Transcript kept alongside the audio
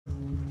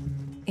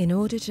In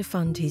order to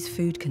fund his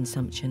food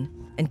consumption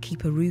and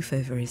keep a roof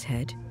over his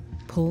head,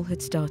 Paul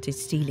had started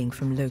stealing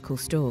from local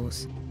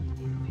stores.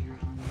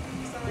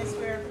 I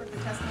swear for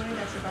the testimony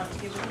that you're about to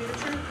give will be the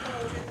truth, the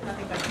whole truth, and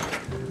nothing but the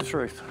truth. The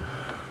truth.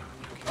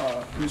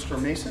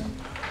 Mr. Mason,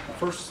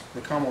 first,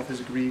 the Commonwealth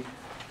has agreed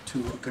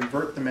to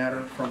convert the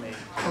matter from a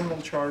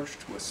criminal charge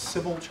to a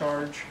civil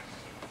charge,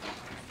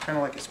 kind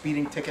of like a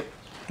speeding ticket.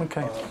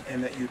 Okay.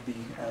 And that you'd be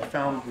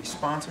found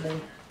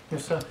responsible.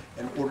 Yes, sir.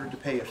 And ordered to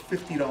pay a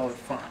 $50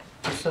 fine.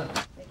 Yes, sir.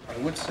 I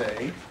would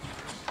say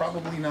it's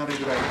probably not a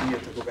good idea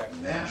to go back to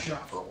that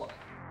shop for a while.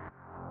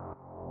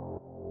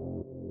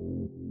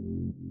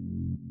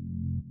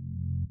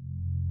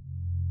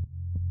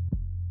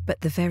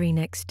 But the very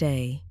next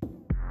day,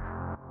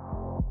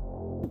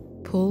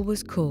 Paul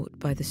was caught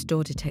by the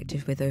store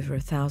detective with over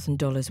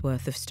 $1,000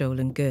 worth of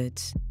stolen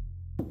goods,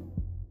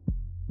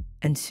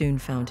 and soon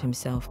found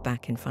himself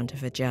back in front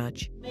of a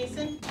judge.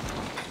 Mason?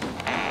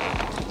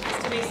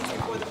 Mr. Mason's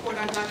before the court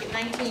on docket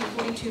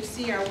 1942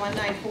 CR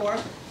 194,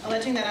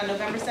 alleging that on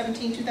November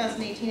 17,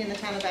 2018, in the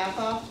town of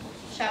Athol,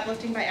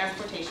 shoplifting by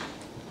exportation.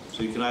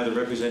 So you can either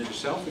represent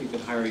yourself or you can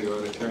hire your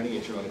own attorney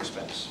at your own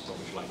expense. What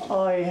would you like to?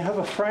 I have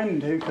a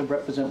friend who could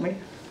represent me.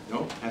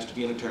 No, has to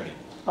be an attorney.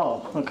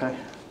 Oh, okay.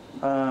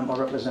 I'll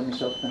represent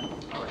myself then.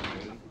 All right.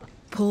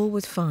 Paul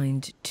was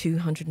fined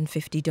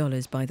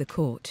 $250 by the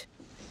court.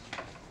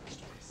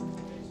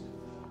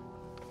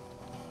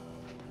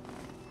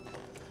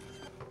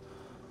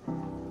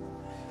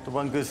 The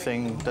one good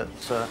thing that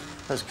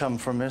has come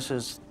from this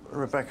is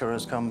Rebecca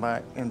has come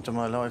back into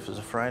my life as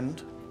a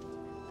friend.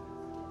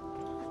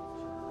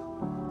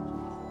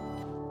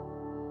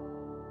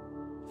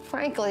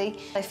 Frankly,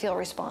 I feel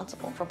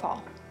responsible for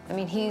Paul. I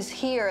mean, he's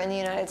here in the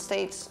United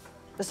States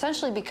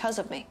essentially because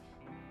of me.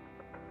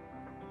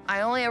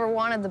 I only ever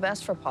wanted the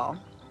best for Paul.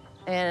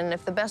 And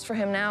if the best for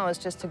him now is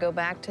just to go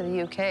back to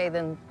the UK,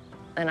 then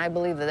I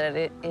believe that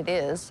it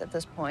is at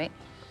this point,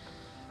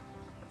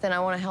 then I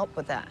want to help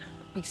with that.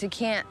 Because he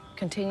can't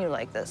continue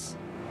like this.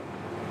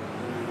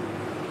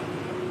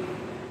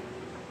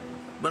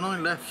 When I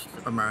left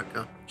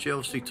America, she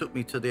obviously took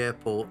me to the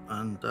airport,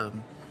 and the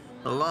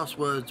last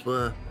words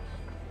were,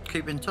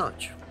 keep in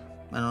touch.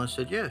 And I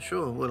said, yeah,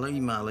 sure, we'll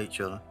email each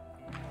other.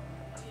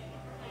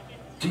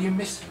 Do you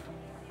miss him?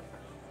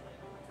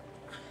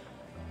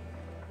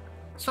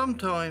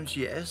 Sometimes,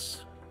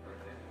 yes.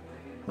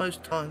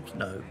 Most times,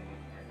 no.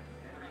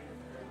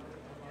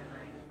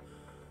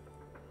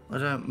 I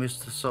don't miss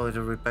the side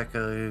of Rebecca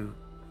who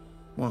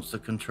wants to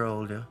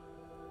control you.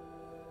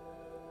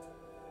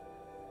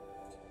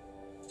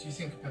 Do you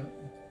think about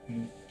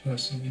your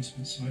personal,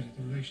 intimate side of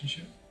the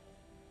relationship?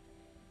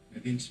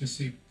 The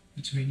intimacy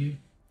between you?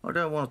 I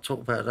don't want to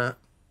talk about that.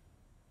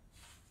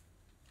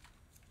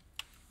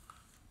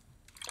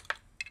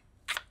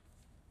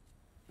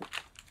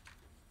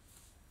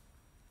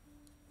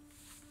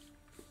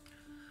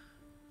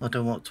 I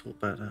don't want to talk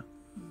about that.